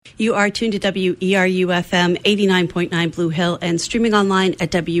You are tuned to WERU-FM 89.9 Blue Hill and streaming online at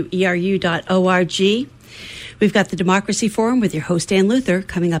WERU.org. We've got the Democracy Forum with your host, Ann Luther,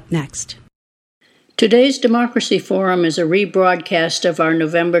 coming up next. Today's Democracy Forum is a rebroadcast of our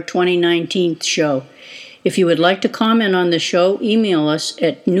November 2019 show. If you would like to comment on the show, email us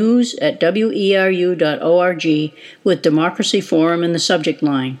at news@weru.org with Democracy Forum in the subject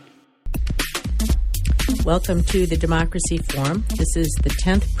line. Welcome to the Democracy Forum. This is the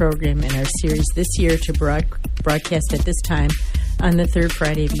 10th program in our series this year to broadcast at this time on the third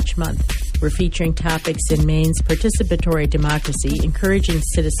Friday of each month. We're featuring topics in Maine's participatory democracy, encouraging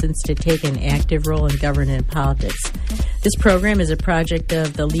citizens to take an active role in government and politics. This program is a project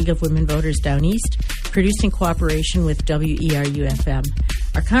of the League of Women Voters Down East, produced in cooperation with WERU-FM.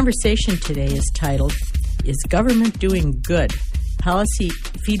 Our conversation today is titled, Is Government Doing Good? Policy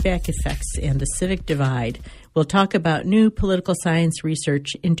Feedback Effects and the Civic Divide. We'll talk about new political science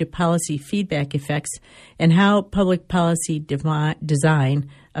research into policy feedback effects and how public policy design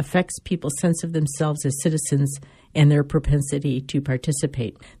affects people's sense of themselves as citizens and their propensity to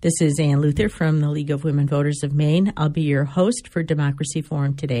participate. This is Ann Luther from the League of Women Voters of Maine. I'll be your host for Democracy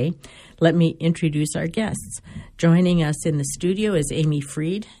Forum today. Let me introduce our guests. Joining us in the studio is Amy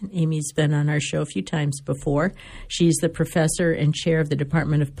Freed. Amy's been on our show a few times before. She's the professor and chair of the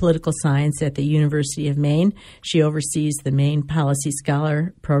Department of Political Science at the University of Maine. She oversees the Maine Policy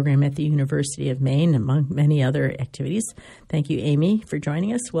Scholar program at the University of Maine, among many other activities. Thank you, Amy, for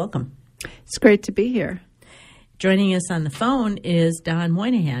joining us. Welcome. It's great to be here. Joining us on the phone is Don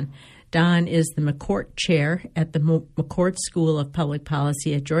Moynihan. Don is the McCourt Chair at the McCourt School of Public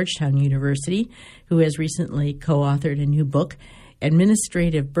Policy at Georgetown University, who has recently co-authored a new book,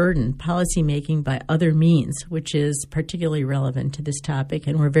 Administrative Burden, Policymaking by Other Means, which is particularly relevant to this topic,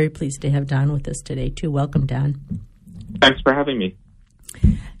 and we're very pleased to have Don with us today, too. Welcome, Don. Thanks for having me.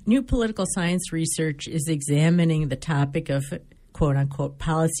 New political science research is examining the topic of, quote-unquote,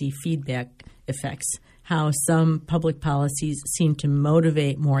 policy feedback effects, how some public policies seem to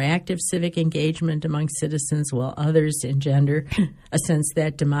motivate more active civic engagement among citizens, while others engender a sense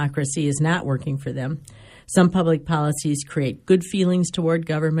that democracy is not working for them. Some public policies create good feelings toward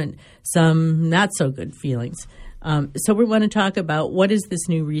government, some not so good feelings. So we want to talk about what is this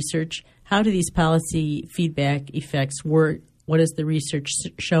new research, how do these policy feedback effects work, what is the research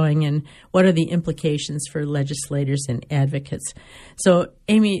showing, and what are the implications for legislators and advocates? So,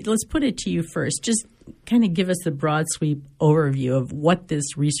 Amy, let's put it to you first. Just kind of give us the broad sweep overview of what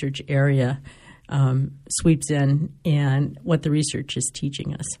this research area sweeps in and what the research is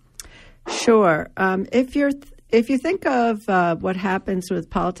teaching us. Sure. If you think of what happens with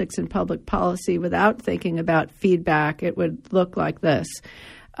politics and public policy without thinking about feedback, it would look like this.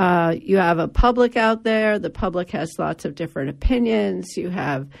 You have a public out there. The public has lots of different opinions. You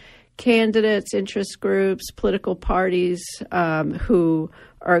have candidates, interest groups, political parties who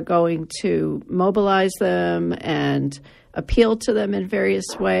are going to mobilize them and appeal to them in various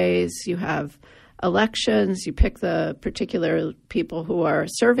ways. You have elections. You pick the particular people who are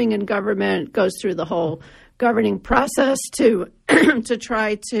serving in government. It goes through the whole governing process to to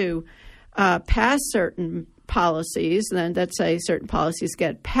try to pass certain policies, and then let's say certain policies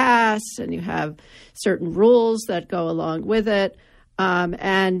get passed and you have certain rules that go along with it.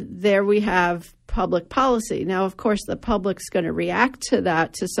 And there we have public policy. Now, of course, the public's going to react to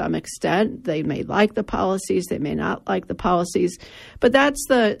that to some extent. They may like the policies, they may not like the policies. But that's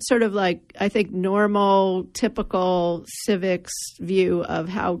the sort of like, I think, normal, typical civics view of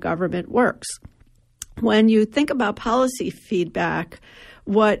how government works. When you think about policy feedback,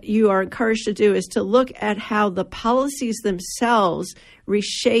 what you are encouraged to do is to look at how the policies themselves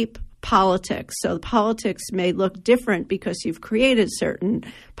reshape politics. So the politics may look different because you've created certain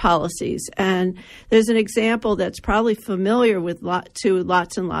policies. And there's an example that's probably familiar to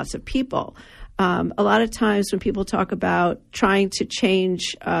lots and lots of people. A lot of times when people talk about trying to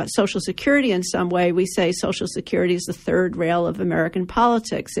change Social Security in some way, we say Social Security is the third rail of American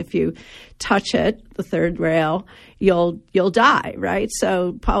politics. If you touch it, the third rail, you'll die, right?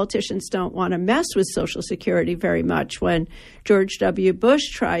 So politicians don't want to mess with Social Security very much. When George W. Bush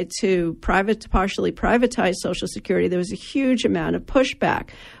tried to partially privatize Social Security, there was a huge amount of pushback.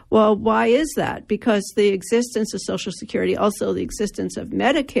 Well, why is that? Because the existence of Social Security, also the existence of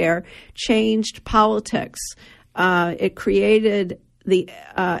Medicare, changed politics. It created the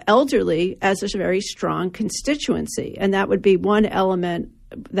elderly as a very strong constituency, and that would be one element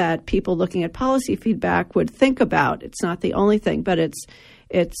that people looking at policy feedback would think about. It's not the only thing, but it's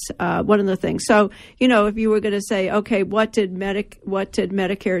one of the things. So, if you were going to say, okay, what did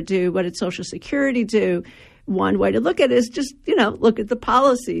Medicare do? What did Social Security do? one way to look at it is just, look at the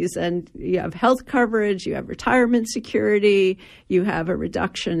policies. And you have health coverage, you have retirement security, you have a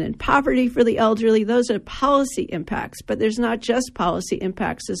reduction in poverty for the elderly. Those are policy impacts. But there's not just policy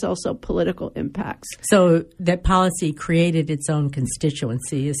impacts, there's also political impacts. So that policy created its own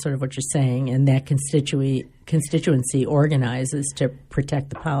constituency is sort of what you're saying, and that constituency organizes to protect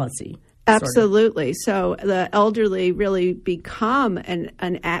the policy. Absolutely. So the elderly really become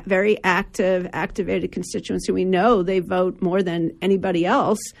a very activated constituency. We know they vote more than anybody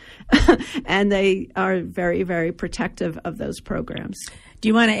else, and they are very, very protective of those programs. Do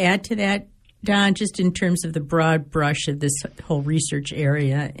you want to add to that, Don, just in terms of the broad brush of this whole research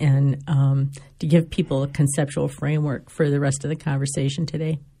area and to give people a conceptual framework for the rest of the conversation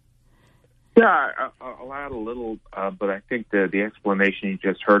today? Yeah, I'll add a little, but I think the explanation you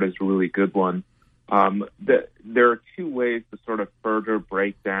just heard is a really good one. There are two ways to sort of further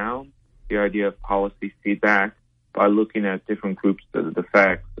break down the idea of policy feedback by looking at different groups that it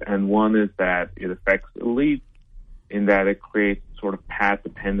affects. And one is that it affects elites in that it creates sort of path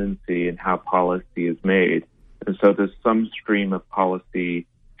dependency in how policy is made. And so there's some stream of policy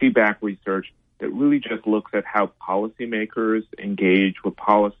feedback research that really just looks at how policymakers engage with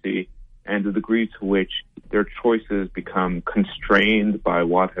policy and the degree to which their choices become constrained by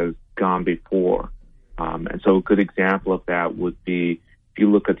what has gone before. And so a good example of that would be if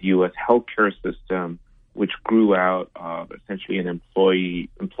you look at the U.S. healthcare system, which grew out of essentially an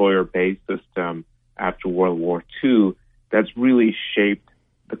employer-based system after World War II, that's really shaped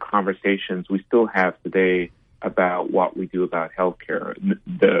the conversations we still have today about what we do about healthcare.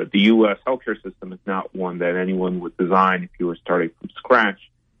 The U.S. healthcare system is not one that anyone would design if you were starting from scratch,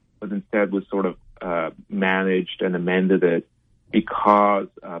 but instead was sort of managed and amended it because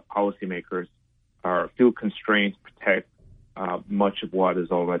policymakers feel constrained to protect much of what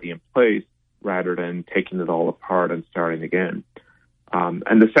is already in place rather than taking it all apart and starting again.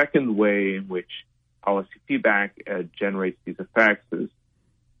 And the second way in which policy feedback generates these effects is,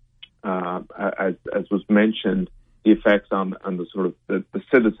 as was mentioned, the effects on the sort of the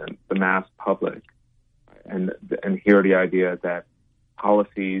citizens, the mass public, and here the idea that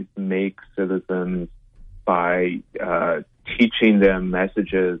policies make citizens by teaching them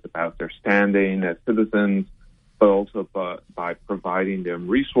messages about their standing as citizens, but also by providing them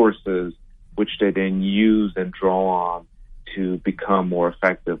resources which they then use and draw on to become more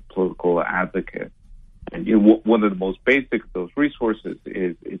effective political advocates. And one of the most basic of those resources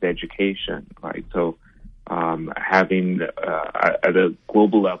is education, right? So having at a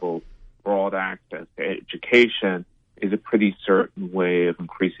global level broad access to education is a pretty certain way of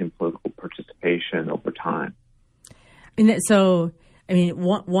increasing political participation over time.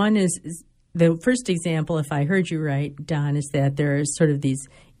 One is the first example, if I heard you right, Don, is that there are sort of these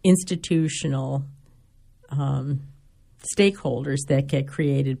institutional stakeholders that get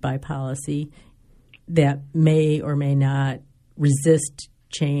created by policy that may or may not resist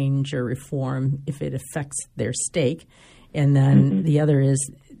change or reform if it affects their stake. And then the other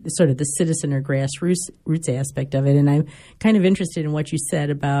is sort of the citizen or grassroots aspect of it. And I'm kind of interested in what you said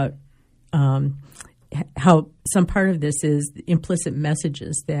about how some part of this is implicit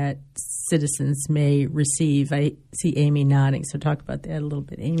messages that citizens may receive. I see Amy nodding, so talk about that a little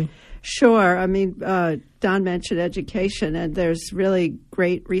bit, Amy. Sure. I mean, Don mentioned education, and there's really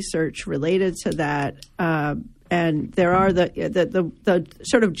great research related to that. And there are the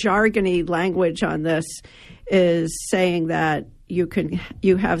sort of jargony language on this is saying that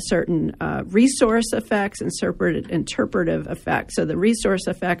you have certain resource effects and interpretive effects. So the resource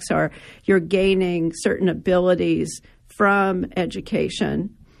effects are you're gaining certain abilities from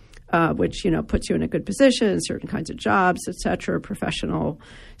education, which puts you in a good position, certain kinds of jobs, et cetera, professional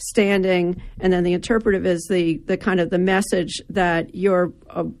standing. And then the interpretive is the kind of the message that you're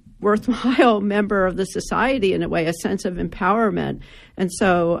a worthwhile member of the society in a way, a sense of empowerment. And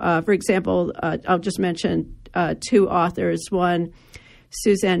so, for example, I'll just mention two authors. One,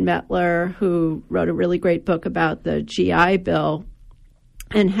 Suzanne Mettler, who wrote a really great book about the GI Bill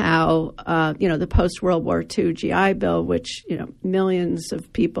and how, the post-World War II GI Bill, which, millions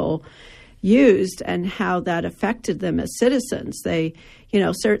of people used, and how that affected them as citizens. They,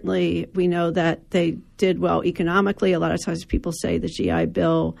 certainly we know that they did well economically. A lot of times people say the GI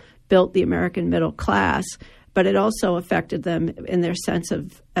Bill built the American middle class, but it also affected them in their sense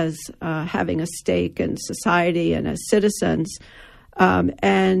of as having a stake in society and as citizens.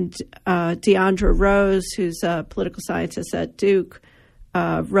 And Deandra Rose, who's a political scientist at Duke,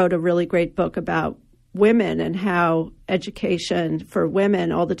 wrote a really great book about women and how education for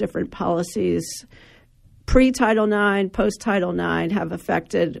women, all the different policies pre-Title IX, post-Title IX have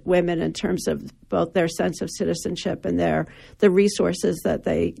affected women in terms of both their sense of citizenship and the resources that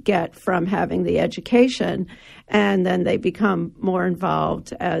they get from having the education, and then they become more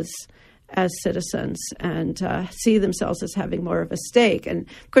involved as citizens and see themselves as having more of a stake. And,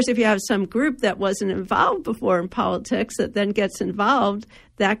 of course, if you have some group that wasn't involved before in politics that then gets involved,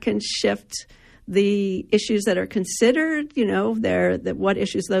 that can shift the issues that are considered, what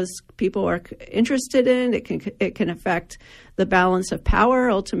issues those people are interested in. It can affect the balance of power,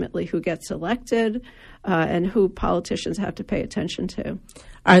 ultimately who gets elected, and who politicians have to pay attention to.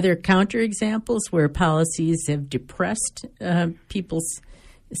 Are there counterexamples where policies have depressed people's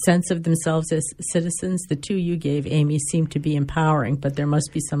sense of themselves as citizens? The two you gave, Amy, seem to be empowering, but there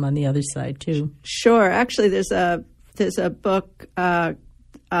must be some on the other side too. Sure. Actually, there's a book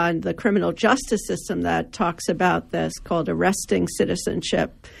on the criminal justice system that talks about this called Arresting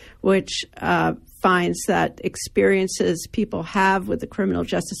Citizenship, which finds that experiences people have with the criminal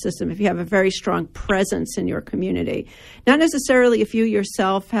justice system, if you have a very strong presence in your community, not necessarily if you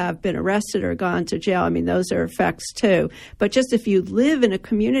yourself have been arrested or gone to jail, I mean, those are effects too, but just if you live in a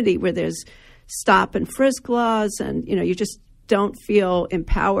community where there's stop and frisk laws and, you just don't feel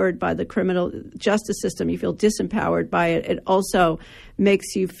empowered by the criminal justice system, you feel disempowered by it, it also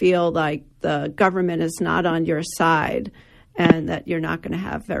makes you feel like the government is not on your side and that you're not going to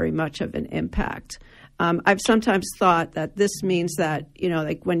have very much of an impact. I've sometimes thought that this means that,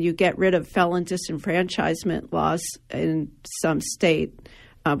 like when you get rid of felon disenfranchisement laws in some state,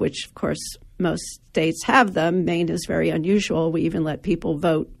 which of course most states have them. Maine is very unusual. We even let people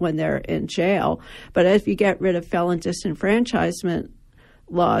vote when they're in jail. But if you get rid of felon disenfranchisement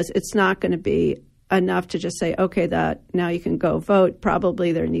laws, it's not going to be enough to just say, okay, that now you can go vote.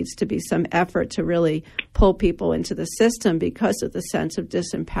 Probably there needs to be some effort to really pull people into the system because of the sense of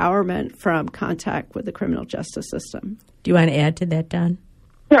disempowerment from contact with the criminal justice system. Do you want to add to that, Don?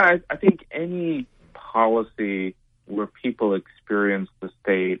 Yeah, I think any policy where people experience the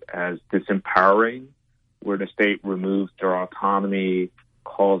state as disempowering, where the state removes their autonomy,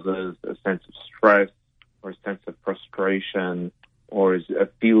 causes a sense of stress or a sense of frustration, or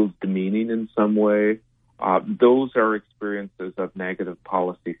feels demeaning in some way, those are experiences of negative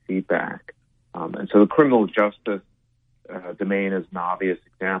policy feedback. And so the criminal justice domain is an obvious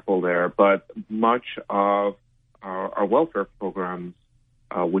example there, but much of our welfare programs,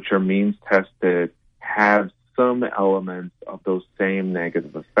 which are means tested, have some elements of those same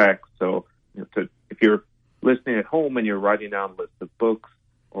negative effects. So if you're listening at home and you're writing down a list of books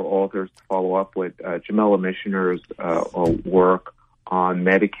or authors to follow up with, Jamila Michener's work on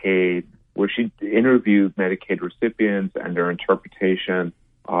Medicaid, where she interviewed Medicaid recipients and their interpretation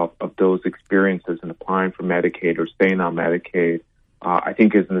of those experiences in applying for Medicaid or staying on Medicaid, I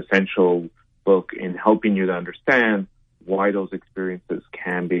think is an essential book in helping you to understand why those experiences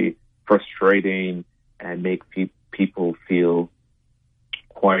can be frustrating and make people feel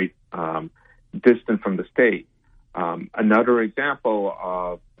quite distant from the state. Another example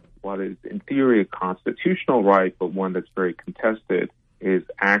of what is in theory a constitutional right, but one that's very contested, is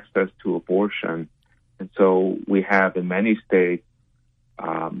access to abortion. And so we have in many states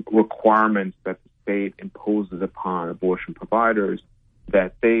requirements that the state imposes upon abortion providers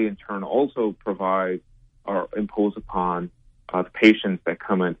that they in turn also provide or impose upon the patients that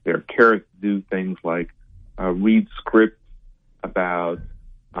come into their care to do things like read scripts about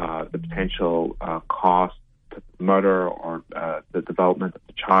the potential cost to the mother or the development of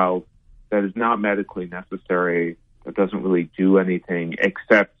the child that is not medically necessary, that doesn't really do anything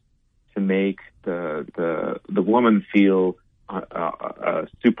except to make the woman feel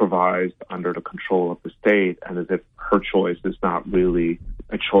supervised under the control of the state, and as if her choice is not really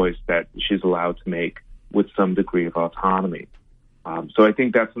a choice that she's allowed to make with some degree of autonomy. So I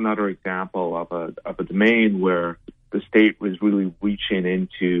think that's another example of a domain where the state was really reaching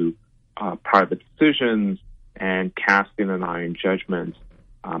into private decisions and casting an iron judgment,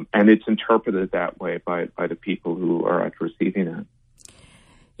 and it's interpreted that way by the people who are at receiving it.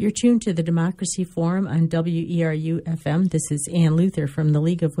 You're tuned to the Democracy Forum on WERU-FM. This is Ann Luther from the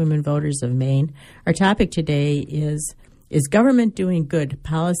League of Women Voters of Maine. Our topic today is government doing good?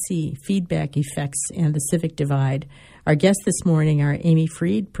 Policy, feedback effects, and the civic divide. Our guests this morning are Amy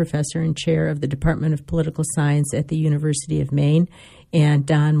Freed, professor and chair of the Department of Political Science at the University of Maine, and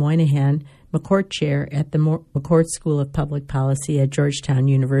Don Moynihan, McCourt Chair at the McCourt School of Public Policy at Georgetown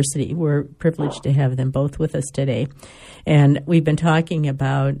University. We're privileged to have them both with us today. And we've been talking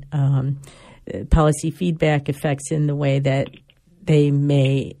about policy feedback effects in the way that they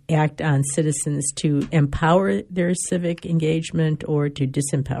may act on citizens to empower their civic engagement or to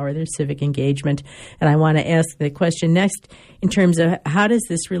disempower their civic engagement. And I want to ask the question next in terms of how does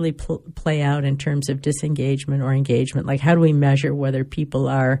this really play out in terms of disengagement or engagement? Like, how do we measure whether people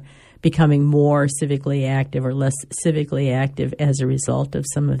are becoming more civically active or less civically active as a result of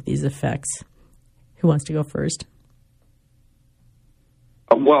some of these effects? Who wants to go first?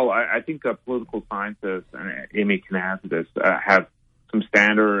 Well, I think political scientists, and Amy can add to this, have some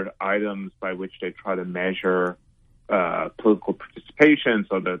standard items by which they try to measure political participation.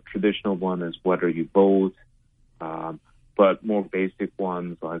 So the traditional one is whether you vote, but more basic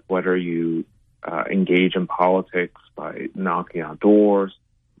ones like whether you engage in politics by knocking on doors,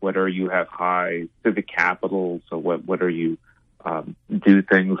 whether you have high civic capital, so whether you do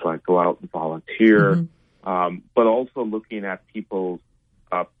things like go out and volunteer, but also looking at people's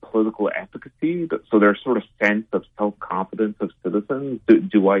political efficacy, so their sort of sense of self-confidence of citizens.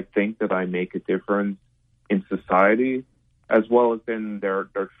 Do I think that I make a difference in society, as well as in their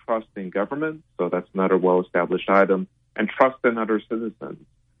trust in government? So that's another well-established item, and trust in other citizens.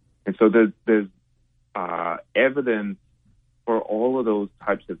 And so there's evidence for all of those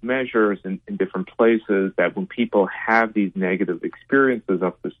types of measures in different places that when people have these negative experiences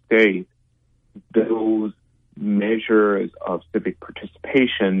of the state, those measures of civic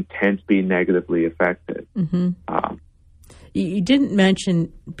participation tend to be negatively affected. You didn't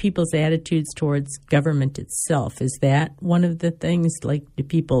mention people's attitudes towards government itself. Is that one of the things? Like, do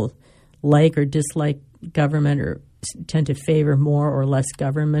people like or dislike government or tend to favor more or less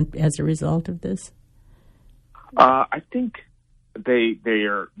government as a result of this? I think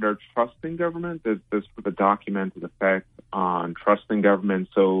they're trusting government. There's sort of a documented effect on trusting government.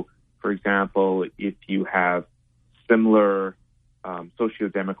 So, for example, if you have similar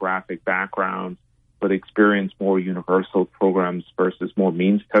socio-demographic backgrounds but experience more universal programs versus more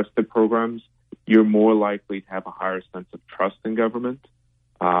means-tested programs, you're more likely to have a higher sense of trust in government.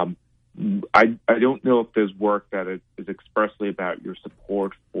 I don't know if there's work that is expressly about your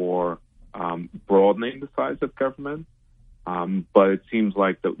support for broadening the size of government, but it seems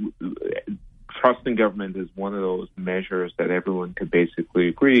like trust in government is one of those measures that everyone could basically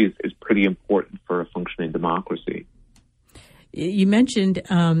agree is pretty important for a functioning democracy. You mentioned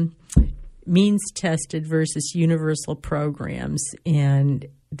means-tested versus universal programs, and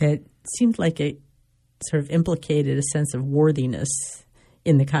that seemed like it sort of implicated a sense of worthiness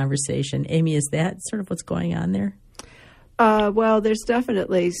in the conversation. Amy, is that sort of what's going on there? Well, there's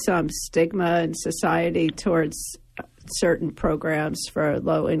definitely some stigma in society towards certain programs for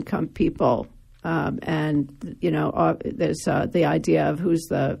low-income people. And, there's the idea of who's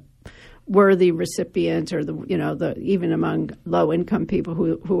the worthy recipient, or even among low-income people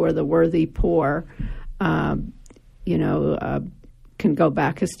who are the worthy poor, can go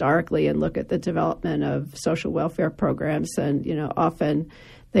back historically and look at the development of social welfare programs. And, often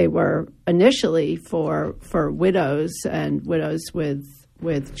they were initially for widows and widows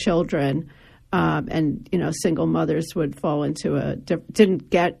with children. And single mothers would fall into didn't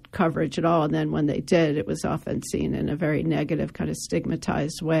get coverage at all. And then when they did, it was often seen in a very negative, kind of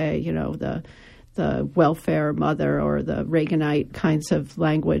stigmatized way, the welfare mother or the Reaganite kinds of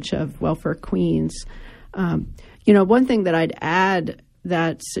language of welfare queens. One thing that I'd add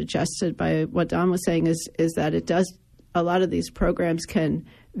that's suggested by what Don was saying is that a lot of these programs can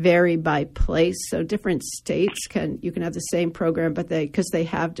vary by place. So different states you can have the same program, but because they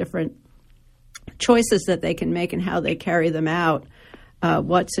have different choices that they can make and how they carry them out,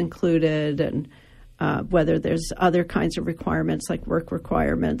 what's included, and whether there's other kinds of requirements like work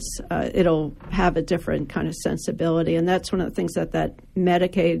requirements, it'll have a different kind of sensibility. And that's one of the things that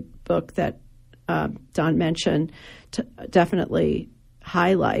Medicaid book that Don mentioned definitely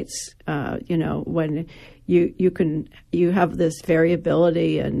highlights. When you have this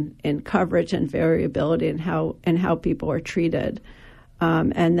variability in coverage and variability in how people are treated.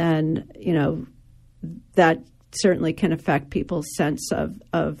 And then, that certainly can affect people's sense of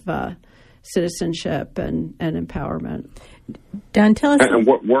citizenship and empowerment. Don, tell us. And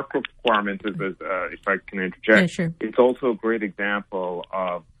what work requirements is, if I can interject, yeah, sure. It's also a great example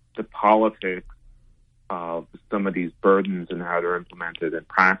of the politics of some of these burdens and how they're implemented in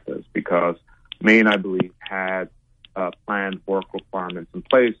practice, because Maine, I believe, had planned work requirements in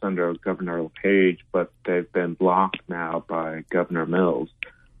place under Governor LePage, but they've been blocked now by Governor Mills.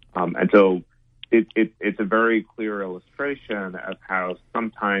 And so it's a very clear illustration of how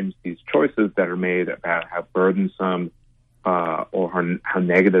sometimes these choices that are made about how burdensome or how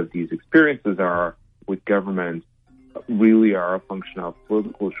negative these experiences are with government really are a function of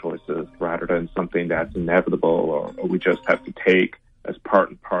political choices rather than something that's inevitable or we just have to take as part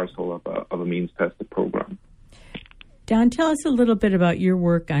and parcel of a means-tested program. Don, tell us a little bit about your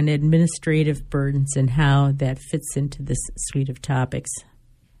work on administrative burdens and how that fits into this suite of topics.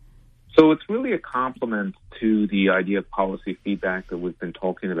 So it's really a complement to the idea of policy feedback that we've been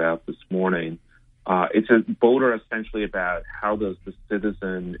talking about this morning. It's both are essentially about how does the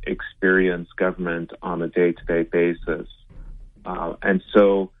citizen experience government on a day-to-day basis. And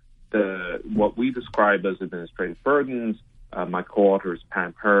so what we describe as administrative burdens, my co-author is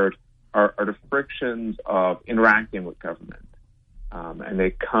Pam Hurd, are the frictions of interacting with government. And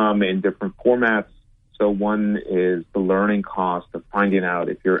they come in different formats. So one is the learning cost of finding out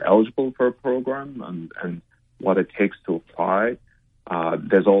if you're eligible for a program and what it takes to apply.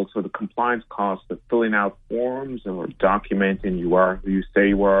 There's also the compliance cost of filling out forms or documenting you are who you say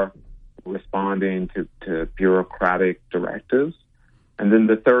you are, responding to bureaucratic directives. And then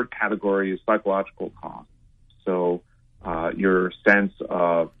the third category is psychological costs. So your sense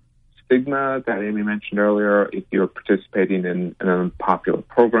of stigma that Amy mentioned earlier, if you're participating in an unpopular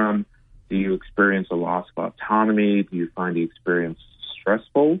program, do you experience a loss of autonomy? Do you find the experience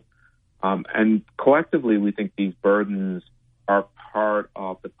stressful? And collectively, we think these burdens are part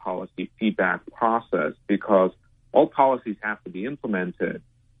of the policy feedback process because all policies have to be implemented,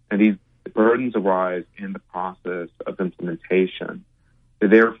 and these burdens arise in the process of implementation. They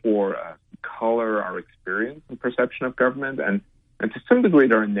therefore color our experience and perception of government, and to some degree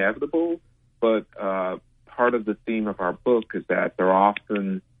they're inevitable, but part of the theme of our book is that they're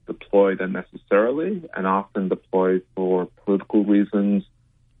often deployed unnecessarily and often deployed for political reasons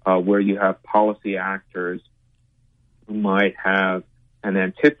where you have policy actors who might have an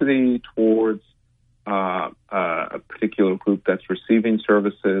antipathy towards a particular group that's receiving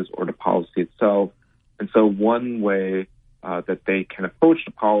services or the policy itself. And so one way that they can approach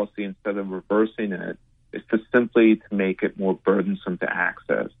the policy instead of reversing it is to simply to make it more burdensome to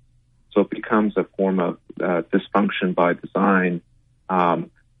access. So it becomes a form of dysfunction by design.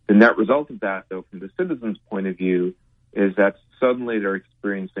 The net result of that, though, from the citizen's point of view, is that suddenly they're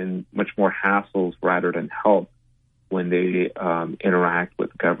experiencing much more hassles rather than help when they interact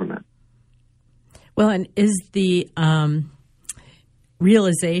with government. Well, and is the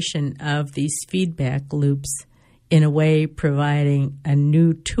realization of these feedback loops in a way providing a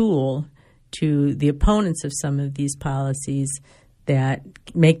new tool to the opponents of some of these policies that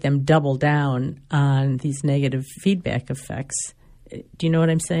make them double down on these negative feedback effects? Do you know what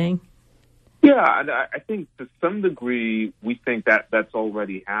I'm saying? Yeah, and I think to some degree we think that that's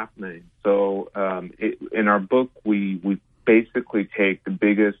already happening. So in our book, we basically take the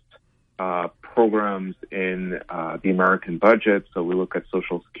biggest programs in the American budget. So we look at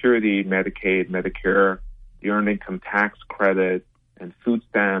Social Security, Medicaid, Medicare, the Earned Income Tax Credit, and food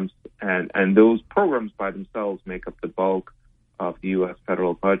stamps, and those programs by themselves make up the bulk of the U.S.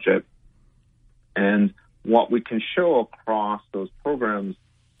 federal budget. And what we can show across those programs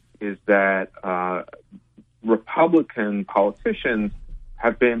is that Republican politicians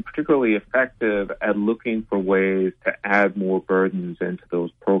have been particularly effective at looking for ways to add more burdens into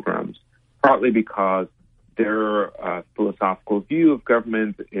those programs, partly because their philosophical view of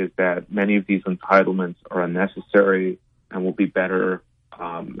government is that many of these entitlements are unnecessary and will be better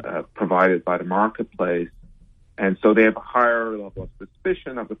provided by the marketplace. And so they have a higher level of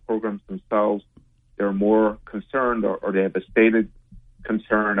suspicion of the programs themselves. They're more concerned or they have a stated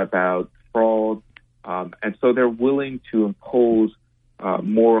concern about fraud. And so they're willing to impose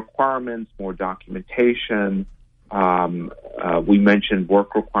more requirements, more documentation. We mentioned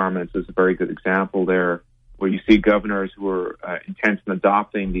work requirements as a very good example there, where you see governors who are intent on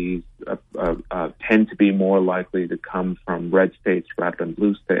adopting these tend to be more likely to come from red states rather than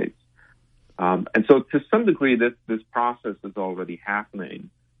blue states. And so to some degree, this process is already happening,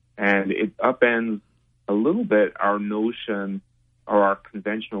 and it upends a little bit our notion or our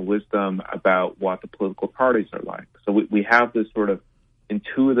conventional wisdom about what the political parties are like. So we have this sort of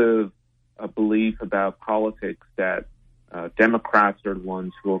intuitive belief about politics that Democrats are the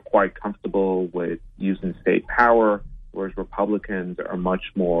ones who are quite comfortable with using state power, whereas Republicans are much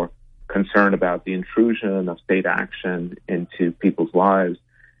more concerned about the intrusion of state action into people's lives.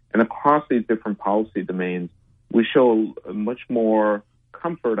 And across these different policy domains, we show much more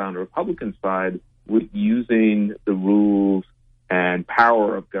comfort on the Republican side with using the rules and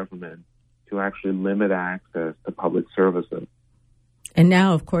power of government to actually limit access to public services. And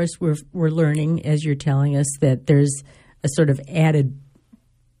now, of course, we're learning, as you're telling us, that there's a sort of added,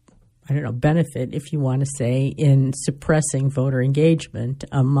 benefit, if you want to say, in suppressing voter engagement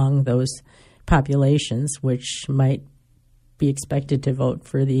among those populations, which might be expected to vote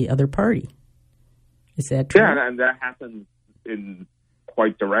for the other party. Is that true? Yeah, and that happens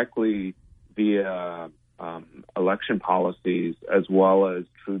quite directly via election policies, as well as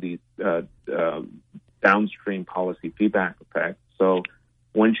through these downstream policy feedback effects. So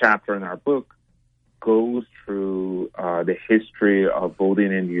one chapter in our book goes through the history of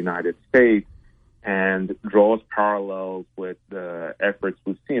voting in the United States and draws parallels with the efforts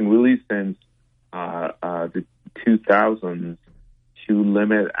we've seen really since the 2000s to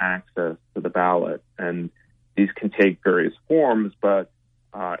limit access to the ballot. And these can take various forms, but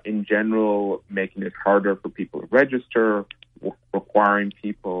in general, making it harder for people to register, requiring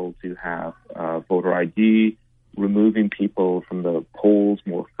people to have voter ID, removing people from the polls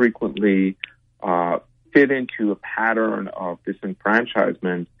more frequently, fit into a pattern of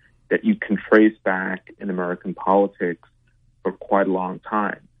disenfranchisement that you can trace back in American politics for quite a long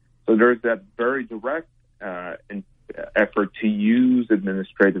time. So there's that very direct effort to use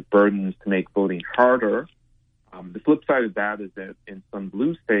administrative burdens to make voting harder. The flip side of that is that in some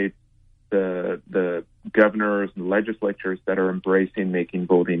blue states, the governors and legislatures that are embracing making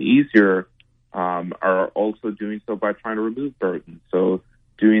voting easier are also doing so by trying to remove burdens. So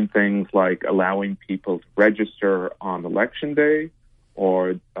doing things like allowing people to register on election day,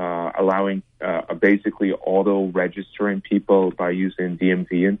 or allowing basically auto-registering people by using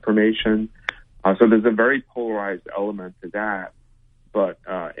DMV information. So there's a very polarized element to that. But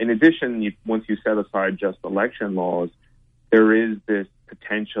in addition, once you set aside just election laws, there is this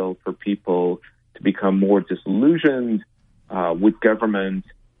potential for people to become more disillusioned with government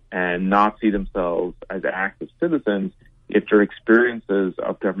and not see themselves as active citizens if their experiences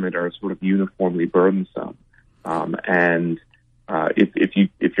of government are sort of uniformly burdensome.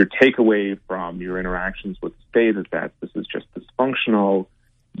 If your takeaway from your interactions with the state is that this is just dysfunctional,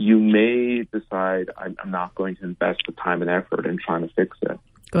 you may decide, I'm not going to invest the time and effort in trying to fix it.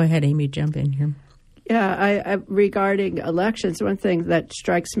 Go ahead, Amy, jump in here. Yeah, I regarding elections, one thing that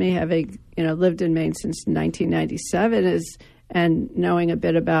strikes me, having lived in Maine since 1997, is, and knowing a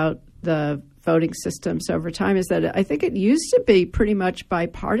bit about the voting systems over time, is that I think it used to be pretty much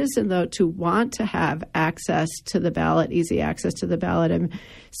bipartisan, though, to want to have access to the ballot, easy access to the ballot. And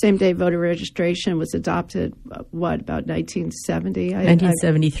same-day voter registration was adopted, about 1970?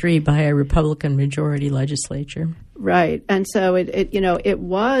 1973 by a Republican majority legislature. Right. And so it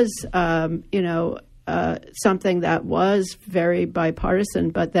was, something that was very bipartisan,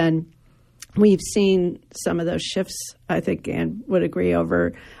 but then we've seen some of those shifts, I think Ann would agree,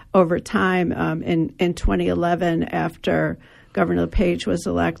 over time. In 2011, after Governor LePage was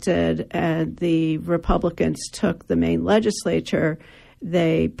elected and the Republicans took the Maine legislature,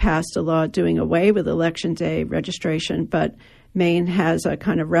 they passed a law doing away with Election Day registration, but Maine has a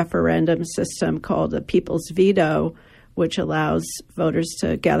kind of referendum system called a People's Veto, which allows voters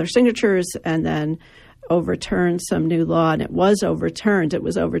to gather signatures and then overturn some new law. And it was overturned. It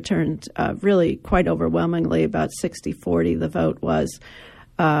was overturned really quite overwhelmingly, about 60-40 the vote was.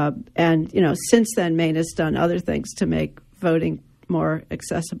 Since then, Maine has done other things to make voting more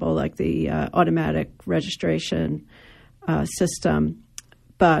accessible, like the automatic registration system.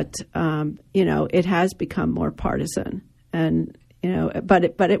 But, it has become more partisan. And, but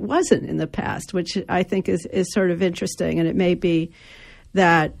it wasn't in the past, which I think is sort of interesting. And it may be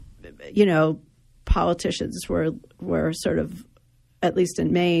that, politicians were sort of, at least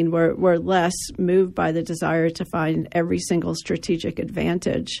in Maine, were less moved by the desire to find every single strategic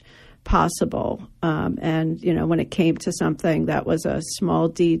advantage possible. When it came to something that was a small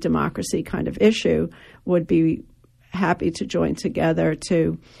d democracy kind of issue, would be happy to join together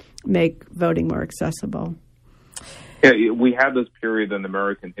to make voting more accessible. Yeah, we had this period in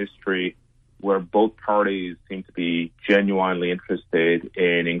American history where both parties seemed to be genuinely interested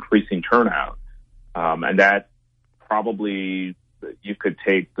in increasing turnout. And that probably, you could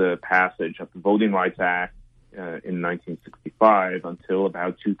take the passage of the Voting Rights Act in 1965 until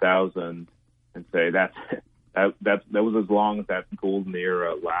about 2000 and say that was as long as that golden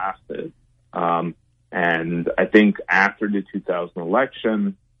era lasted. And I think after the 2000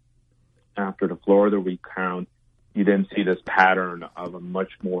 election, after the Florida recount, you then see this pattern of a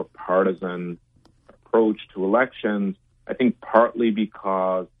much more partisan approach to elections. I think partly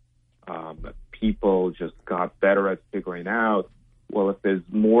because people just got better at figuring out, well, if there's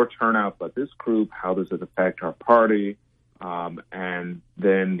more turnout by this group, how does it affect our party? And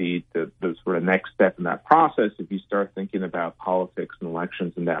then the sort of next step in that process, if you start thinking about politics and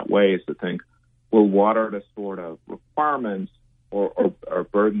elections in that way, is to think, well, what are the sort of requirements or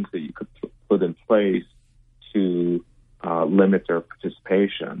burdens that you could put in place to limit their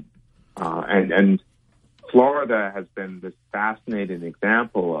participation? And Florida has been this fascinating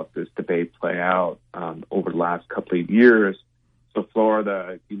example of this debate play out over the last couple of years. So Florida,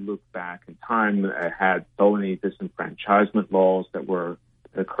 if you look back in time, had felony disenfranchisement laws that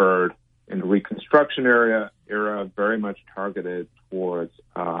occurred in the Reconstruction era, very much targeted towards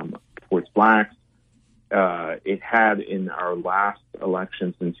blacks. It had in our last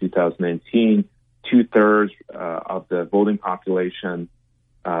elections in 2018, 2/3 of the voting population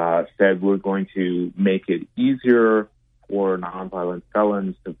said we're going to make it easier for nonviolent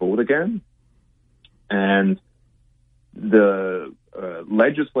felons to vote again. And the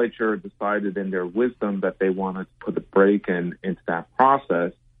legislature decided in their wisdom that they wanted to put a break into that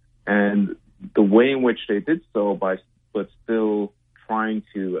process. And the way in which they did so, but still trying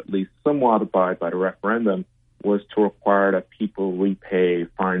to at least somewhat abide by the referendum, was to require that people repay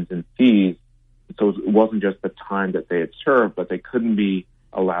fines and fees. So it wasn't just the time that they had served, but they couldn't be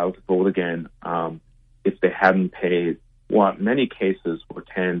allowed to vote again if they hadn't paid what in many cases were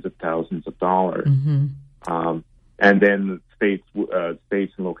tens of thousands of dollars. Mm-hmm. And then states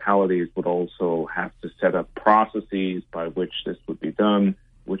and localities would also have to set up processes by which this would be done,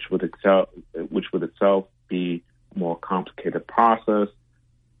 which would itself be a more complicated process.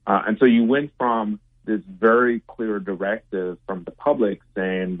 And so you went from this very clear directive from the public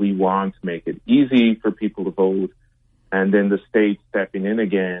saying we want to make it easy for people to vote, and then the state stepping in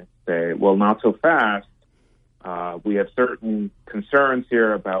again say, well, not so fast. We have certain concerns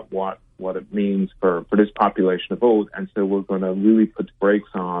here about what it means for this population to vote, and so we're going to really put the brakes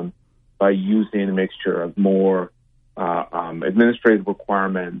on by using a mixture of more administrative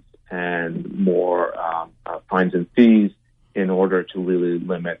requirements and more fines and fees in order to really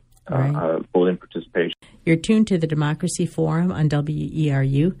limit voting participation. You're tuned to the Democracy Forum on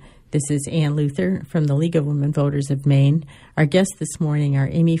WERU. This is Ann Luther from the League of Women Voters of Maine. Our guests this morning are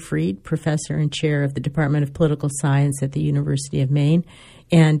Amy Freed, Professor and Chair of the Department of Political Science at the University of Maine,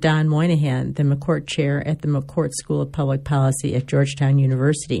 and Don Moynihan, the McCourt Chair at the McCourt School of Public Policy at Georgetown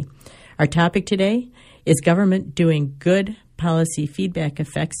University. Our topic today is government doing good, policy feedback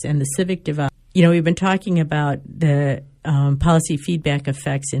effects, and the civic divide. You know, we've been talking about the policy feedback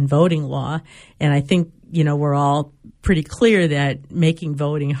effects in voting law, and I think, you know, we're all pretty clear that making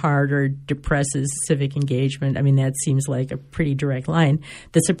voting harder depresses civic engagement. I mean, that seems like a pretty direct line.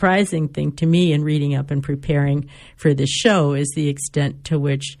 The surprising thing to me in reading up and preparing for this show is the extent to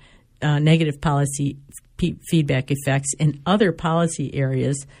which negative policy feedback effects in other policy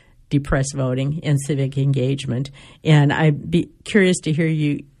areas depress voting and civic engagement. And I'd be curious to hear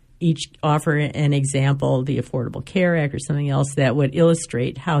you each offer an example, the Affordable Care Act or something else that would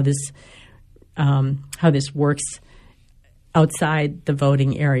illustrate how this works outside the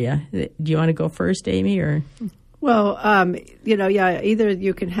voting area. Do you want to go first, Amy? Or well, either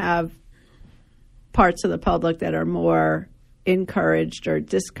you can have parts of the public that are more encouraged or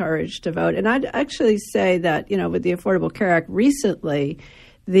discouraged to vote. And I'd actually say that, you know, with the Affordable Care Act recently,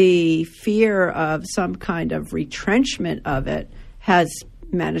 the fear of some kind of retrenchment of it has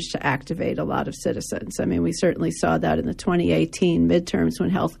managed to activate a lot of citizens. I mean, we certainly saw that in the 2018 midterms when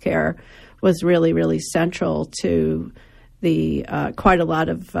healthcare was really, really central to the quite a lot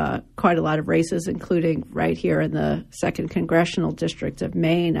of races, including right here in the 2nd Congressional District of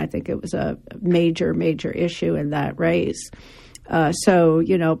Maine. I think it was a major issue in that race. So,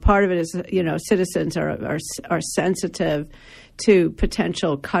 you know, part of it is, you know, citizens are sensitive to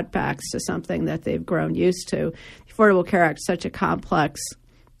potential cutbacks to something that they've grown used to. The Affordable Care Act is such a complex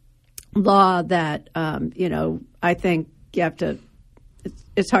law that, you know, I think you have to,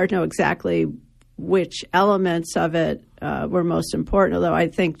 it's hard to know exactly which elements of it were most important, although I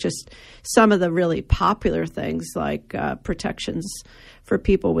think just some of the really popular things like protections for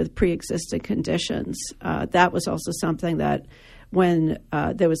people with pre-existing conditions, that was also something that when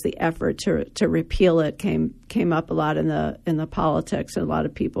there was the effort to repeal it came up a lot in the politics, and a lot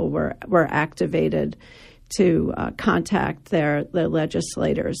of people were activated to contact their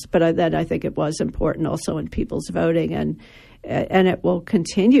legislators. But then I think it was important also in people's voting, and it will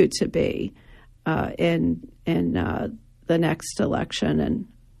continue to be in the next election, and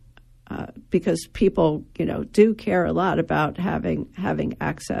because people, you know, do care a lot about having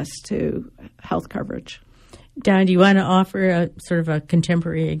access to health coverage. Don, do you want to offer a sort of a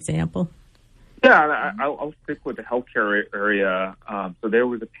contemporary example? Yeah, I'll stick with the healthcare area. So there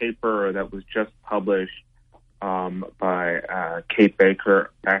was a paper that was just published by Kate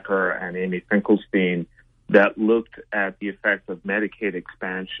Becker and Amy Finkelstein that looked at the effects of Medicaid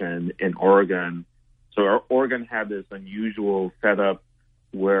expansion in Oregon. So Oregon had this unusual setup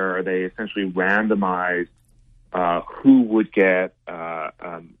where they essentially randomized who would get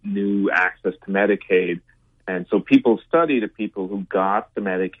new access to Medicaid. And so people study the people who got the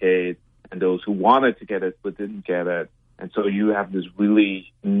Medicaid and those who wanted to get it but didn't get it. And so you have this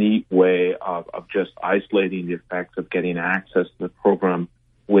really neat way of just isolating the effects of getting access to the program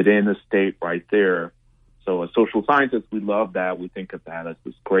within a state right there. So as social scientists, we love that. We think of that as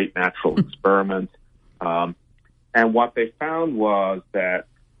this great natural experiment. And what they found was that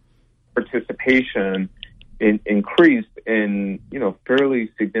participation increased in,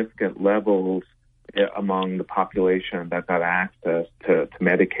 fairly significant levels among the population that got access to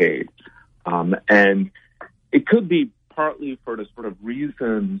Medicaid. And it could be partly for the sort of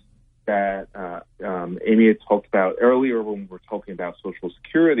reasons that Amy had talked about earlier when we were talking about Social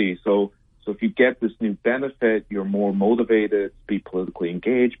Security. So if you get this new benefit, you're more motivated to be politically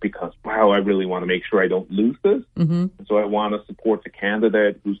engaged because, wow, I really want to make sure I don't lose this. Mm-hmm. So I want to support the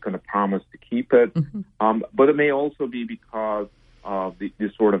candidate who's going to promise to keep it. Mm-hmm. But it may also be because of the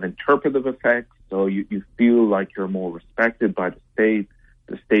sort of interpretive effects. So you feel like you're more respected by the state.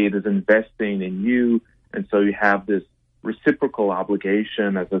 The state is investing in you. And so you have this reciprocal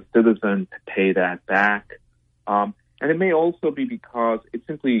obligation as a citizen to pay that back. And it may also be because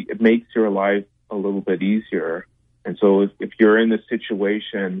it makes your life a little bit easier. And so if you're in a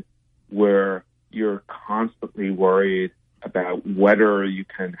situation where you're constantly worried about whether you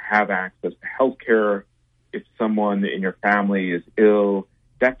can have access to health care, if someone in your family is ill,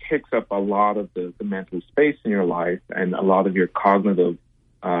 that takes up a lot of the mental space in your life, and a lot of your cognitive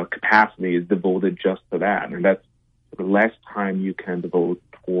capacity is devoted just to that. And that's less time you can devote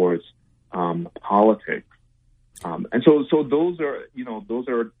towards politics. And so those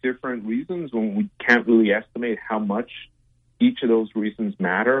are different reasons when we can't really estimate how much each of those reasons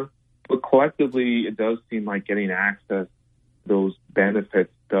matter. But collectively, it does seem like getting access to those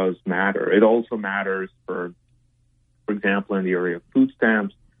benefits does matter. It also matters for example, in the area of food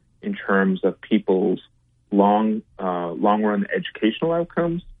stamps, in terms of people's long run educational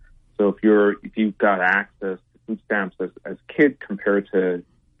outcomes. So if you've got access to food stamps as kids compared to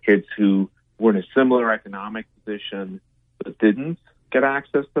kids who were in a similar economic position but didn't get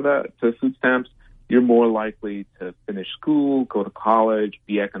access to food stamps, you're more likely to finish school, go to college,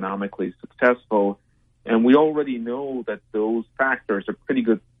 be economically successful. And we already know that those factors are pretty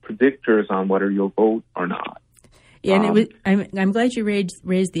good predictors on whether you'll vote or not. Yeah, and I'm glad you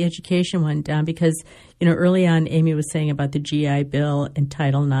raised the education one, Don, because early on Amy was saying about the GI Bill and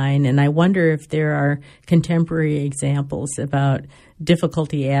Title IX, and I wonder if there are contemporary examples about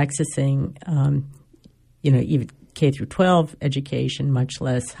difficulty accessing, even K through 12 education, much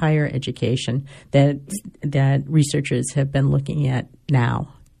less higher education, that researchers have been looking at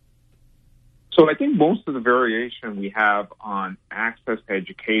now. So I think most of the variation we have on access to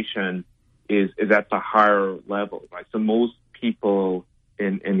education is at the higher level, right? So most people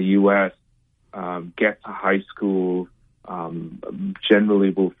in the U.S. Get to high school, generally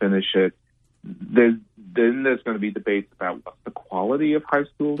will finish it. Then there's going to be debates about what's the quality of high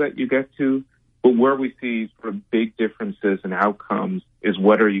school that you get to. But where we see sort of big differences in outcomes is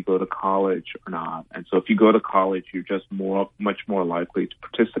whether you go to college or not. And so if you go to college, you're just much more likely to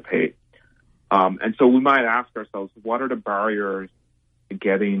participate. And so we might ask ourselves, what are the barriers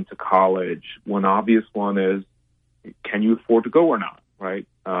getting to college? One obvious one is, can you afford to go or not, right?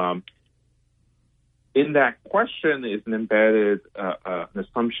 In that question is an embedded an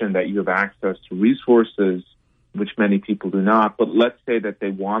assumption that you have access to resources, which many people do not. But let's say that they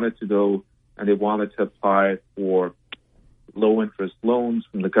wanted to go and they wanted to apply for low-interest loans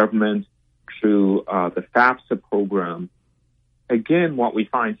from the government through the FAFSA program. Again, what we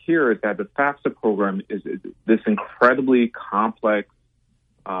find here is that the FAFSA program is this incredibly complex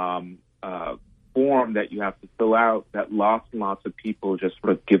form that you have to fill out that lots and lots of people just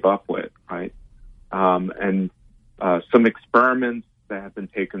sort of give up with, right? And some experiments that have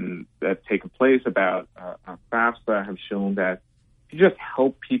taken place about FAFSA have shown that if you just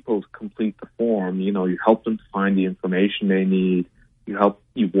help people to complete the form, you help them to find the information they need,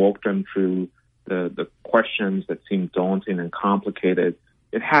 you walk them through the questions that seem daunting and complicated,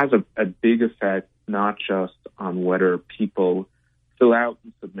 it has a big effect not just on whether people fill out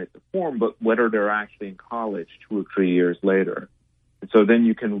and submit the form, but whether they're actually in college 2 or 3 years later. And so then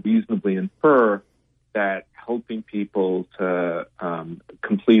you can reasonably infer that helping people to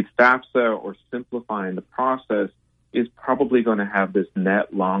complete FAFSA or simplifying the process is probably going to have this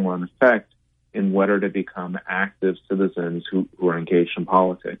net long-run effect in whether they become active citizens who are engaged in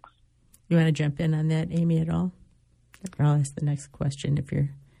politics. You want to jump in on that, Amy, at all? I'll ask the next question if you're...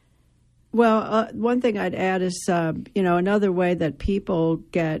 Well, one thing I'd add is, another way that people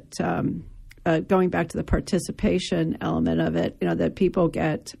get going back to the participation element of it, that people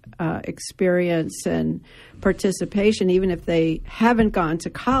get experience and participation, even if they haven't gone to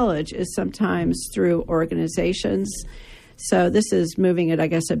college, is sometimes through organizations. So this is moving it, I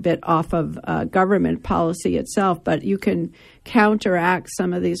guess, a bit off of government policy itself, but you can counteract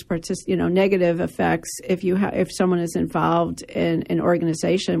some of these negative effects if someone is involved in an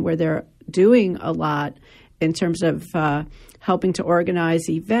organization where they're doing a lot in terms of helping to organize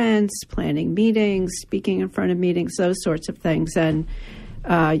events, planning meetings, speaking in front of meetings, those sorts of things. And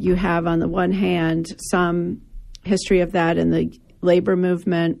you have, on the one hand, some history of that in the labor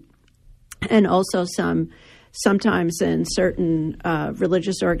movement, and also sometimes in certain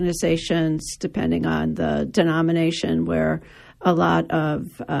religious organizations, depending on the denomination, where a lot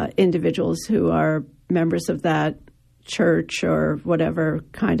of individuals who are members of that church or whatever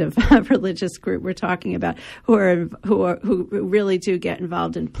kind of religious group we're talking about, who really do get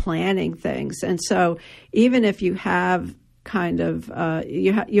involved in planning things. And so even if you have kind of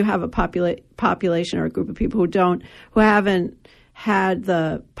you have a population or a group of people who haven't had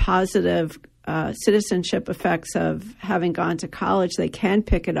the positive citizenship effects of having gone to college, they can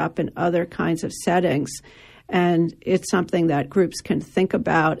pick it up in other kinds of settings. And it's something that groups can think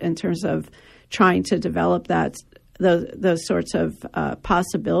about in terms of trying to develop those sorts of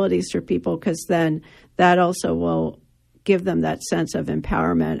possibilities for people, because then that also will give them that sense of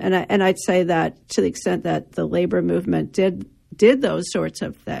empowerment. And I'd say that to the extent that the labor movement did those sorts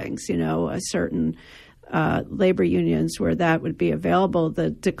of things, a certain labor unions where that would be available, the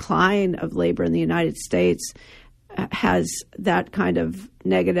decline of labor in the United States has that kind of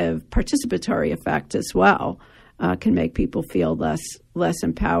negative participatory effect as well, can make people feel less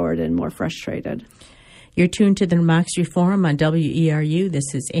empowered and more frustrated. You're tuned to the Democracy Forum on WERU.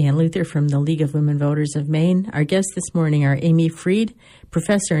 This is Ann Luther from the League of Women Voters of Maine. Our guests this morning are Amy Freed,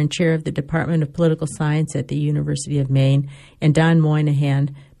 professor and chair of the Department of Political Science at the University of Maine, and Don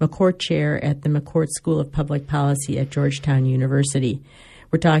Moynihan, McCourt chair at the McCourt School of Public Policy at Georgetown University.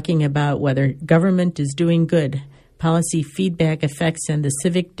 We're talking about whether government is doing good, policy feedback effects, and the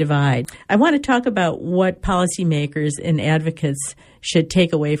civic divide. I want to talk about what policymakers and advocates should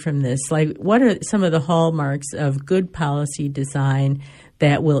take away from this. Like, what are some of the hallmarks of good policy design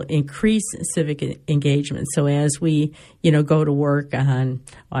that will increase civic engagement? So as we, go to work on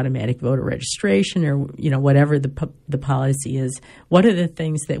automatic voter registration or, whatever the policy is, what are the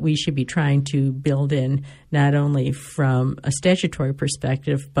things that we should be trying to build in, not only from a statutory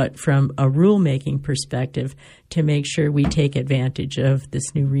perspective, but from a rulemaking perspective, to make sure we take advantage of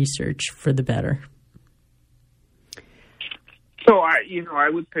this new research for the better? So, I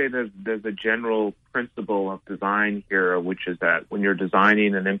would say there's a general principle of design here, which is that when you're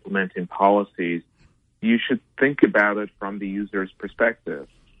designing and implementing policies, you should think about it from the user's perspective,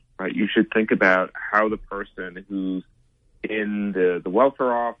 right? You should think about how the person who's in the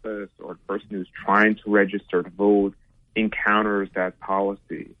welfare office or the person who's trying to register to vote encounters that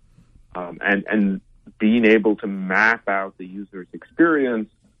policy, and being able to map out the user's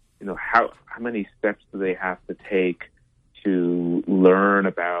experience. How many steps do they have to take to learn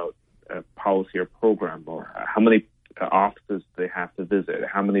about a policy or program, or how many offices do they have to visit,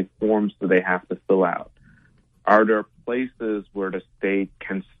 how many forms do they have to fill out? Are there places where the state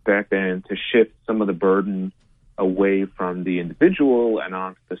can step in to shift some of the burden away from the individual and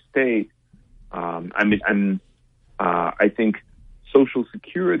onto the state? I think Social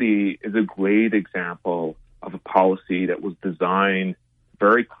Security is a great example of a policy that was designed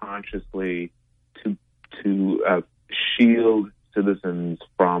very consciously to shield citizens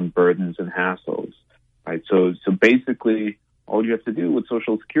from burdens and hassles, right? So basically, all you have to do with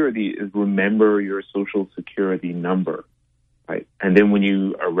Social Security is remember your Social Security number, right? And then when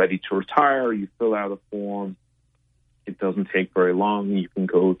you are ready to retire, you fill out a form. It doesn't take very long. You can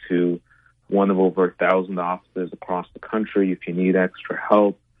go to one of over 1,000 offices across the country if you need extra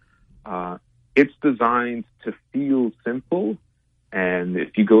help. It's designed to feel simple, and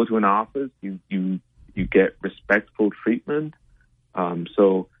if you go to an office, you get respectful treatment.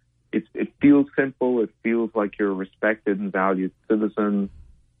 So it feels simple. It feels like you're a respected and valued citizen.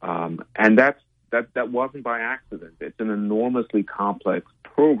 And that wasn't by accident. It's an enormously complex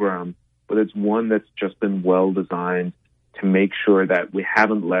program, but it's one that's just been well designed to make sure that we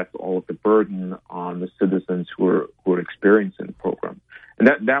haven't left all of the burden on the citizens who are experiencing the program.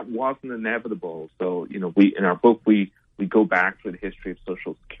 And that wasn't inevitable. So, we in our book, we go back to the history of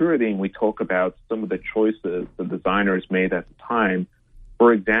Social Security, and we talk about some of the choices the designers made at the time.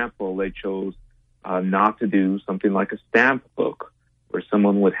 For example, they chose not to do something like a stamp book, where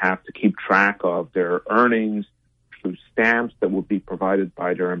someone would have to keep track of their earnings, through stamps that would be provided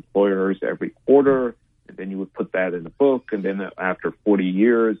by their employers every quarter. And then you would put that in a book. And then after 40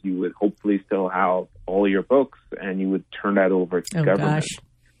 years, you would hopefully still have all your books, and you would turn that over to government. Gosh.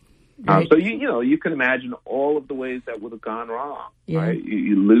 Right. So you can imagine all of the ways that would have gone wrong. Yeah. Right?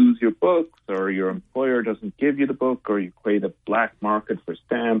 You lose your books, or your employer doesn't give you the book, or you create a black market for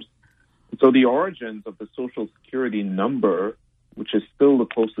stamps. So the origins of the Social Security number, which is still the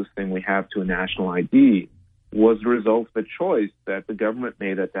closest thing we have to a national ID, was the result of a choice that the government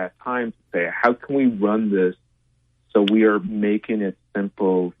made at that time to say, how can we run this so we are making it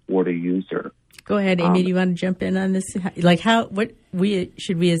simple for the user? Go ahead, Amy. Do you want to jump in on this? Like, what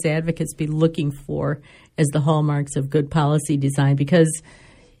should we as advocates be looking for as the hallmarks of good policy design? Because,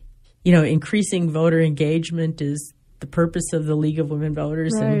 increasing voter engagement is the purpose of the League of Women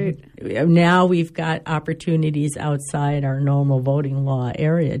Voters. Right. And now we've got opportunities outside our normal voting law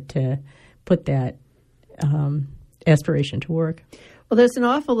area to put that aspiration to work. Well, there's an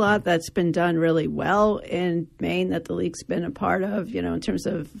awful lot that's been done really well in Maine that the League's been a part of, in terms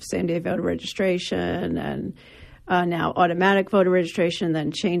of same-day voter registration and now automatic voter registration,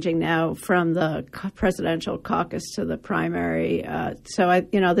 then changing now from the presidential caucus to the primary.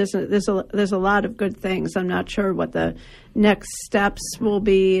 There's a lot of good things. I'm not sure what the next steps will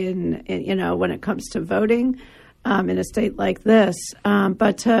be in when it comes to voting in a state like this.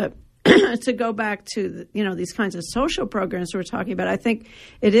 But to go back to these kinds of social programs we're talking about, I think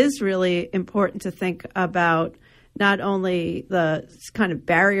it is really important to think about not only the kind of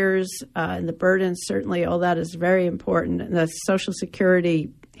barriers and the burdens. Certainly all that is very important, and the Social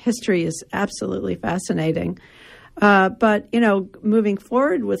Security history is absolutely fascinating. But moving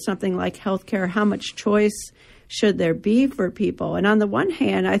forward with something like healthcare, how much choice should there be for people? And on the one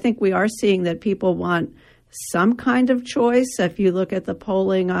hand, I think we are seeing that people want some kind of choice. If you look at the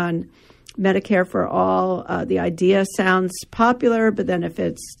polling on Medicare for all, the idea sounds popular, but then if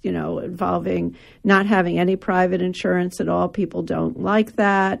it's, involving not having any private insurance at all, people don't like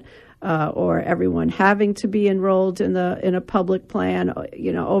that, or everyone having to be enrolled in a public plan.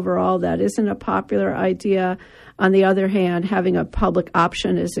 Overall, that isn't a popular idea. On the other hand, having a public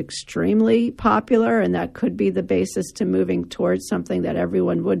option is extremely popular, and that could be the basis to moving towards something that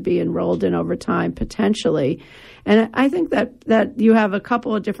everyone would be enrolled in over time, potentially. And I think that you have a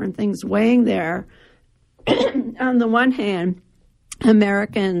couple of different things weighing there. On the one hand,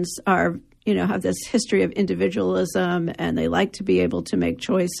 Americans are, have this history of individualism, and they like to be able to make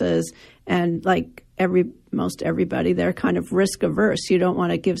choices. And like most everybody, they're kind of risk averse. You don't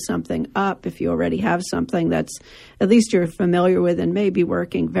want to give something up if you already have something that's at least you're familiar with and may be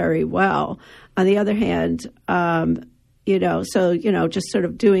working very well. On the other hand, just sort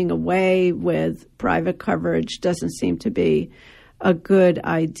of doing away with private coverage doesn't seem to be a good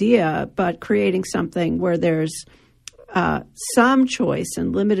idea, but creating something where there's some choice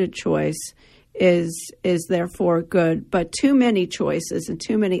and limited choice is therefore good. But too many choices and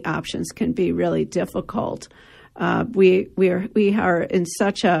too many options can be really difficult. We are in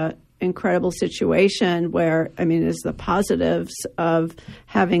such a incredible situation where, is the positives of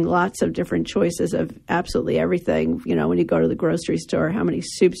having lots of different choices of absolutely everything. When you go to the grocery store, how many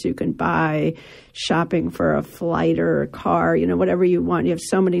soups you can buy, shopping for a flight or a car, whatever you want. You have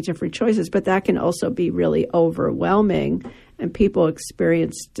so many different choices, but that can also be really overwhelming, and people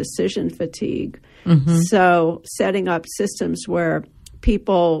experience decision fatigue. Mm-hmm. So setting up systems where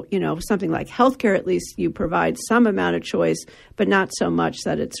people, something like healthcare, at least you provide some amount of choice, but not so much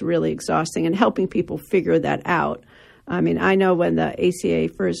that it's really exhausting, and helping people figure that out. I know when the ACA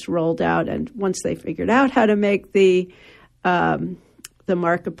first rolled out, and once they figured out how to make the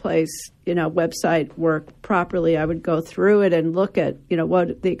marketplace, website work properly, I would go through it and look at,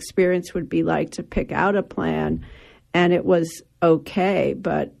 what the experience would be like to pick out a plan. And it was okay,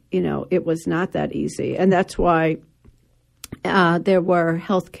 but, it was not that easy. And that's why there were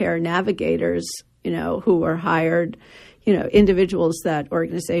healthcare navigators, who were hired, individuals that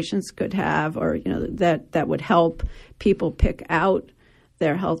organizations could have, or, that would help people pick out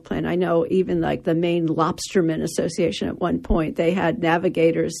their health plan. I know even like the Maine Lobstermen Association at one point, they had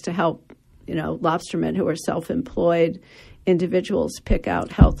navigators to help, lobstermen who are self-employed individuals pick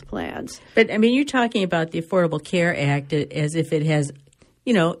out health plans. But, you're talking about the Affordable Care Act as if it has,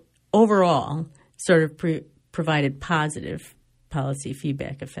 overall sort of provided positive policy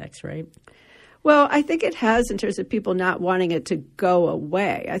feedback effects, right? Well, I think it has in terms of people not wanting it to go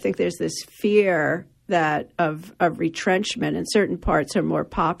away. I think there's this fear that of retrenchment, and certain parts are more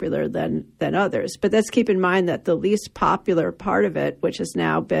popular than others. But let's keep in mind that the least popular part of it, which has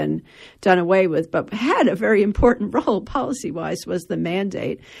now been done away with, but had a very important role policy-wise, was the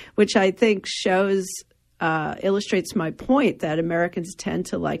mandate, which I think shows illustrates my point that Americans tend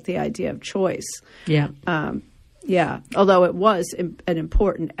to like the idea of choice. Yeah. Although it was an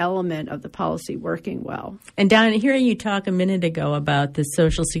important element of the policy working well. And Don, hearing you talk a minute ago about the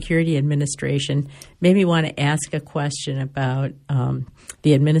Social Security Administration made me want to ask a question about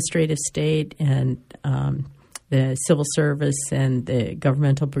the administrative state and the civil service and the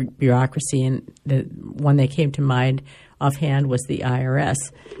governmental bureaucracy. And the one that came to mind offhand was the IRS,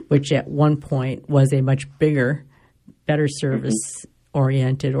 which at one point was a much bigger, better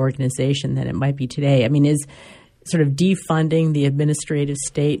service-oriented organization than it might be today. I mean, is sort of defunding the administrative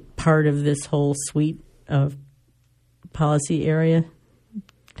state part of this whole suite of policy area?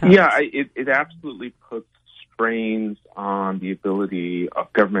 Thomas? Yeah, it absolutely puts strains on the ability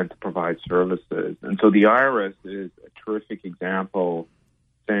of government to provide services. And so the IRS is a terrific example.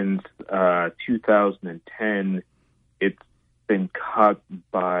 Since 2010, it's been cut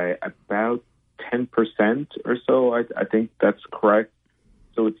by about 10% or so. I think that's correct.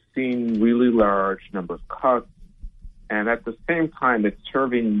 So it's seen really large number of cuts. And at the same time, it's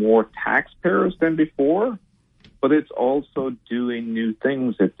serving more taxpayers than before, but it's also doing new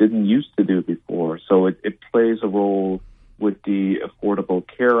things it didn't used to do before. So it plays a role with the Affordable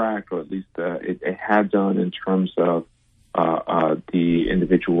Care Act, or at least it had done in terms of the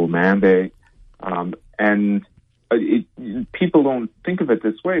individual mandate. People don't think of it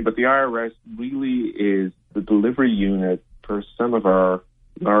this way, but the IRS really is the delivery unit for some of our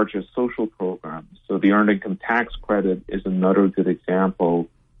largest social programs. So the Earned Income Tax Credit is another good example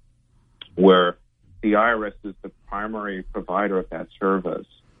where the IRS is the primary provider of that service.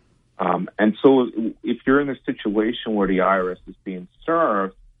 And so if you're in a situation where the IRS is being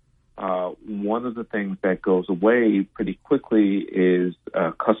served, one of the things that goes away pretty quickly is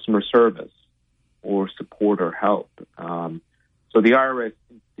customer service or support or help. So the IRS,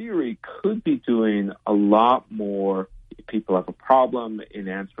 in theory, could be doing a lot more if people have a problem in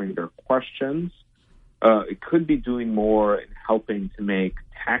answering their questions. It could be doing more in helping to make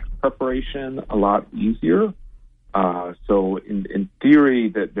tax preparation a lot easier. So in theory,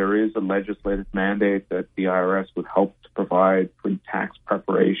 that there is a legislative mandate that the IRS would help to provide free tax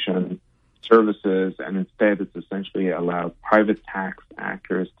preparation services, and instead it's essentially allowed private tax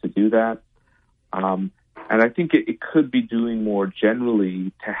actors to do that. And I think it could be doing more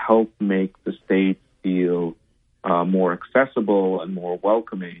generally to help make the state feel more accessible and more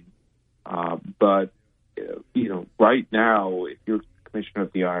welcoming. But right now, if you're commissioner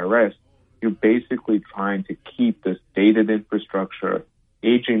of the IRS, you're basically trying to keep this dated infrastructure,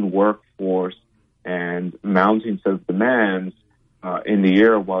 aging workforce, and mounting set of demands in the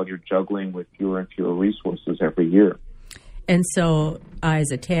air while you're juggling with fewer and fewer resources every year. And so I,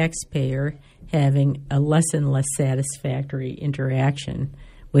 as a taxpayer, having a less and less satisfactory interaction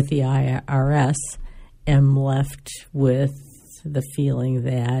with the IRS, am left with the feeling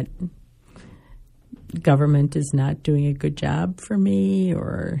that government is not doing a good job for me,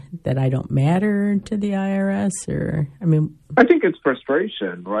 or that I don't matter to the IRS, or I think it's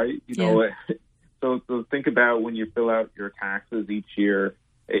frustration, right? So think about when you fill out your taxes each year.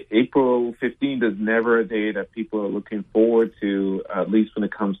 April 15th is never a day that people are looking forward to, at least when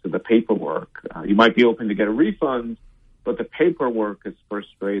it comes to the paperwork. You might be hoping to get a refund, but the paperwork is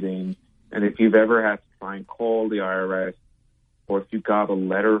frustrating. And if you've ever had to try and call the IRS, or if you got a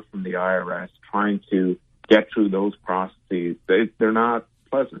letter from the IRS trying to get through those processes, they're not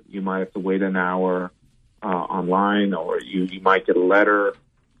pleasant. You might have to wait an hour online, or you might get a letter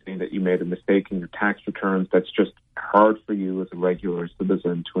saying that you made a mistake in your tax returns. That's just hard for you as a regular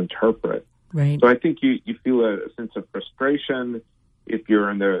citizen to interpret. Right. So I think you feel a sense of frustration. If you're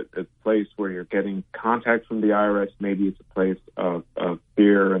in a place where you're getting contact from the IRS, maybe it's a place of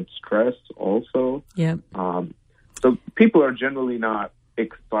fear and stress also. Yeah. So people are generally not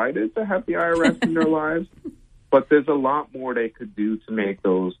excited to have the IRS in their lives, but there's a lot more they could do to make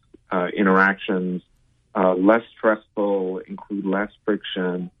those interactions less stressful, include less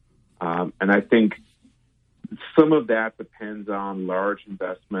friction. And I think some of that depends on large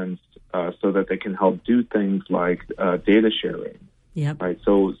investments so that they can help do things like data sharing. Yep. Right.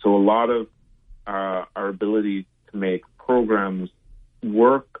 So a lot of our ability to make programs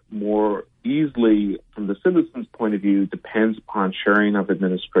work more easily from the citizen's point of view depends upon sharing of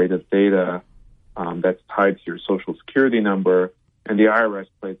administrative data that's tied to your Social Security number, and the IRS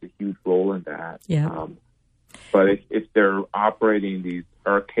plays a huge role in that. Yeah. But if they're operating these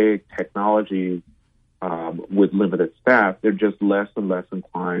archaic technologies with limited staff, they're just less and less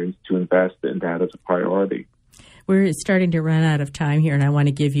inclined to invest in that as a priority. We're starting to run out of time here, and I want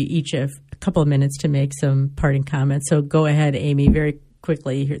to give you each a couple of minutes to make some parting comments. So go ahead, Amy, very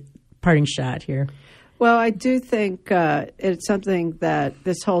quickly, parting shot here. Well, I do think it's something that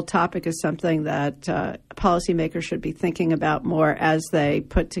this whole topic is something that policymakers should be thinking about more as they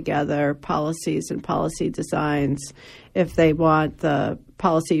put together policies and policy designs, if they want the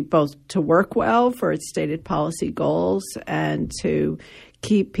policy both to work well for its stated policy goals and to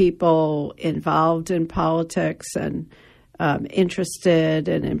keep people involved in politics and interested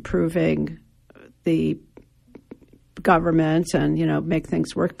in improving the government and, make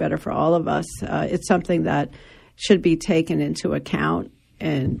things work better for all of us. It's something that should be taken into account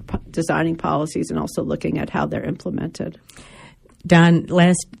in designing policies and also looking at how they're implemented. Don,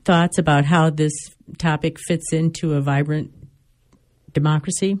 last thoughts about how this topic fits into a vibrant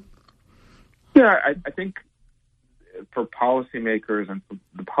democracy? Yeah, I think for policymakers and for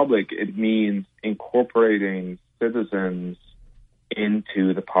the public, it means incorporating citizens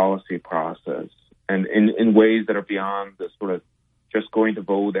into the policy process, and in ways that are beyond the sort of just going to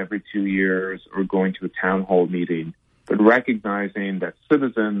vote every 2 years or going to a town hall meeting, but recognizing that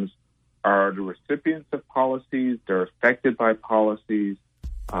citizens are the recipients of policies, they're affected by policies,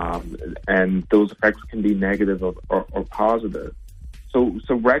 and those effects can be negative or positive. So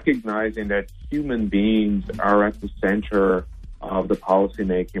recognizing that human beings are at the center of the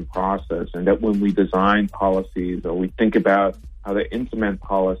policymaking process, and that when we design policies or we think about how to implement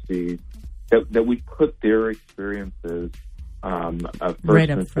policies, that we put their experiences first right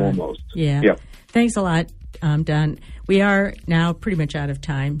and front. Foremost. Yeah. Thanks a lot, Don. We are now pretty much out of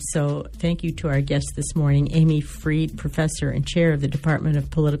time, so thank you to our guest this morning, Amy Freed, Professor and Chair of the Department of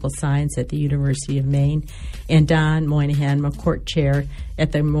Political Science at the University of Maine, and Don Moynihan, McCourt Chair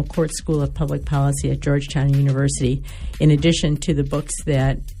at the McCourt School of Public Policy at Georgetown University. In addition to the books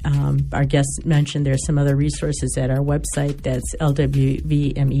that our guests mentioned, there are some other resources at our website. That's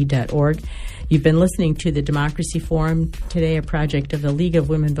lwvme.org. You've been listening to the Democracy Forum today, a project of the League of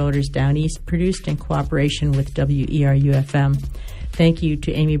Women Voters Down East, produced in cooperation with WERU-FM. Thank you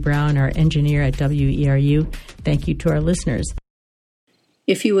to Amy Brown, our engineer at WERU. Thank you to our listeners.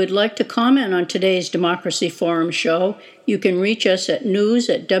 If you would like to comment on today's Democracy Forum show, you can reach us at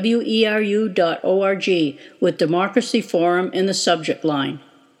news@weru.org with Democracy Forum in the subject line.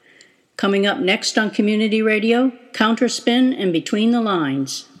 Coming up next on Community Radio, Counterspin and Between the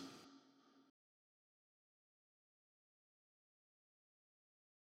Lines.